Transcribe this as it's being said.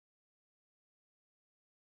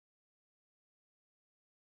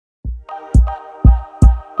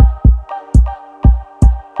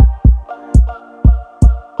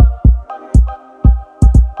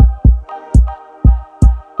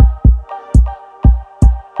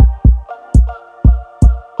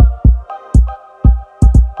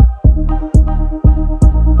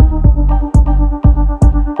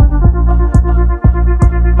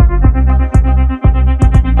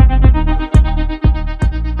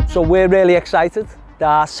So we're really excited that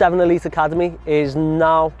our 7 Elite Academy is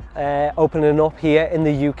now opening up here in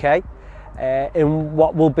the UK in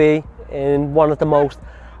what will be in one of the most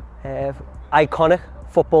iconic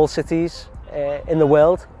football cities in the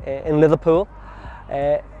world, in Liverpool.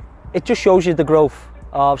 It just shows you the growth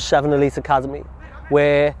of 7 Elite Academy,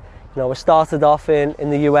 where it started off in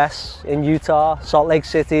the US, in Utah, Salt Lake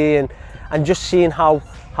City, and just seeing how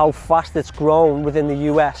fast it's grown within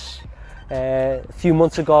the US. A few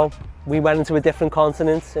months ago, we went into a different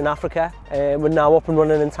continent in Africa. We're now up and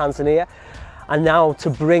running in Tanzania. And now to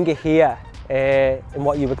bring it here in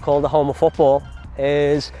what you would call the home of football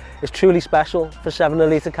is truly special for 7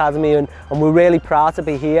 Elite Academy, and we're really proud to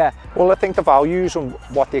be here. Well, I think the values and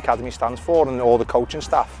what the Academy stands for, and all the coaching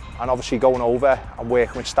staff, and obviously going over and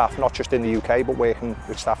working with staff not just in the UK but working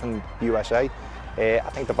with staff in the USA, I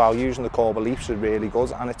think the values and the core beliefs are really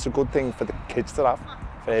good, and it's a good thing for the kids to have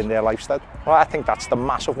in their lifestyle. Well, I think that's the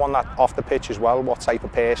massive one, that off the pitch as well, what type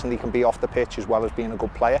of person they can be off the pitch as well as being a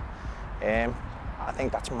good player. I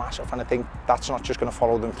think that's massive, and I think that's not just going to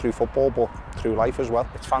follow them through football but through life as well.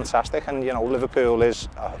 It's fantastic, and Liverpool is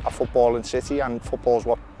a footballing city, and football's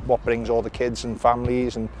what brings all the kids and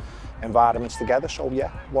families and environments together. So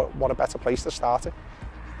yeah, what a better place to start it.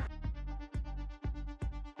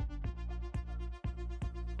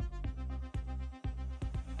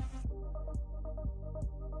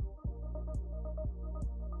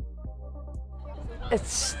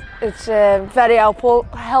 It's very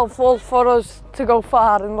helpful for us to go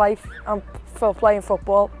far in life and for playing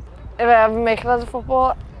football. If I ever make it as a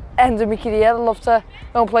footballer, end of my career, I'd love to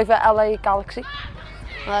go and play for LA Galaxy.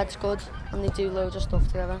 It's good, and they do loads of stuff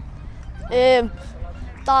together. You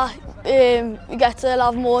get to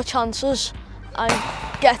have more chances and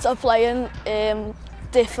get to play in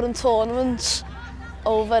different tournaments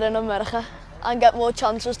over in America and get more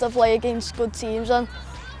chances to play against good teams and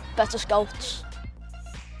better scouts.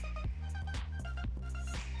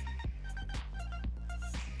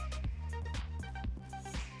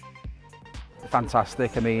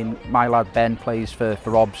 Fantastic. I mean, my lad Ben plays for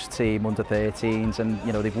Rob's team under 13s, and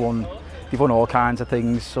they've won all kinds of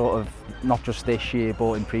things, sort of not just this year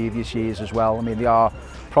but in previous years as well. I mean, they are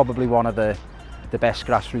probably one of the best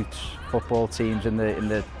grassroots football teams in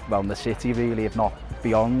the city, really, if not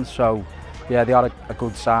beyond. So yeah, they are a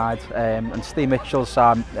good side. And Steve Mitchell's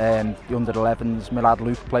side, the under 11s, my lad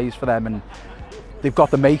Luke plays for them, and they've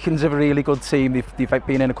got the makings of a really good team. They've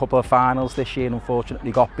been in a couple of finals this year and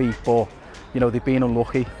unfortunately got beat, but they've been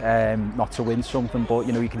unlucky not to win something, but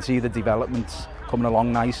you can see the developments coming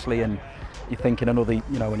along nicely, and you think in another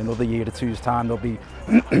year or two's time they'll be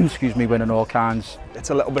excuse me, winning all kinds. It's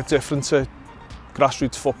a little bit different to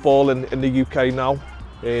grassroots football in the UK now.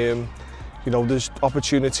 There's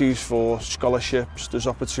opportunities for scholarships, there's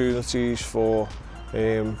opportunities for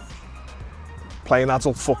playing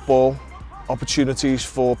adult football, opportunities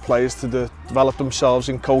for players to develop themselves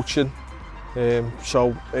in coaching.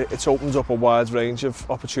 So it's opened up a wide range of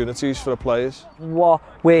opportunities for the players. What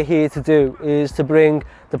we're here to do is to bring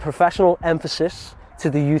the professional emphasis to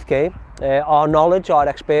the youth game, our knowledge, our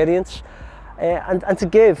experience, and to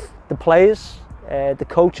give the players, the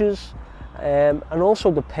coaches, and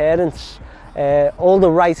also the parents all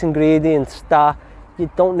the right ingredients that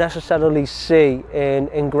you don't necessarily see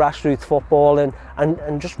in grassroots football,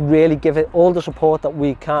 and just really give it all the support that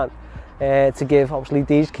we can. To give obviously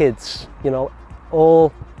these kids,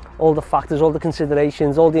 all the factors, all the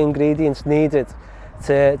considerations, all the ingredients needed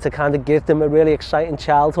to kind of give them a really exciting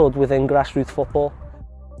childhood within grassroots football.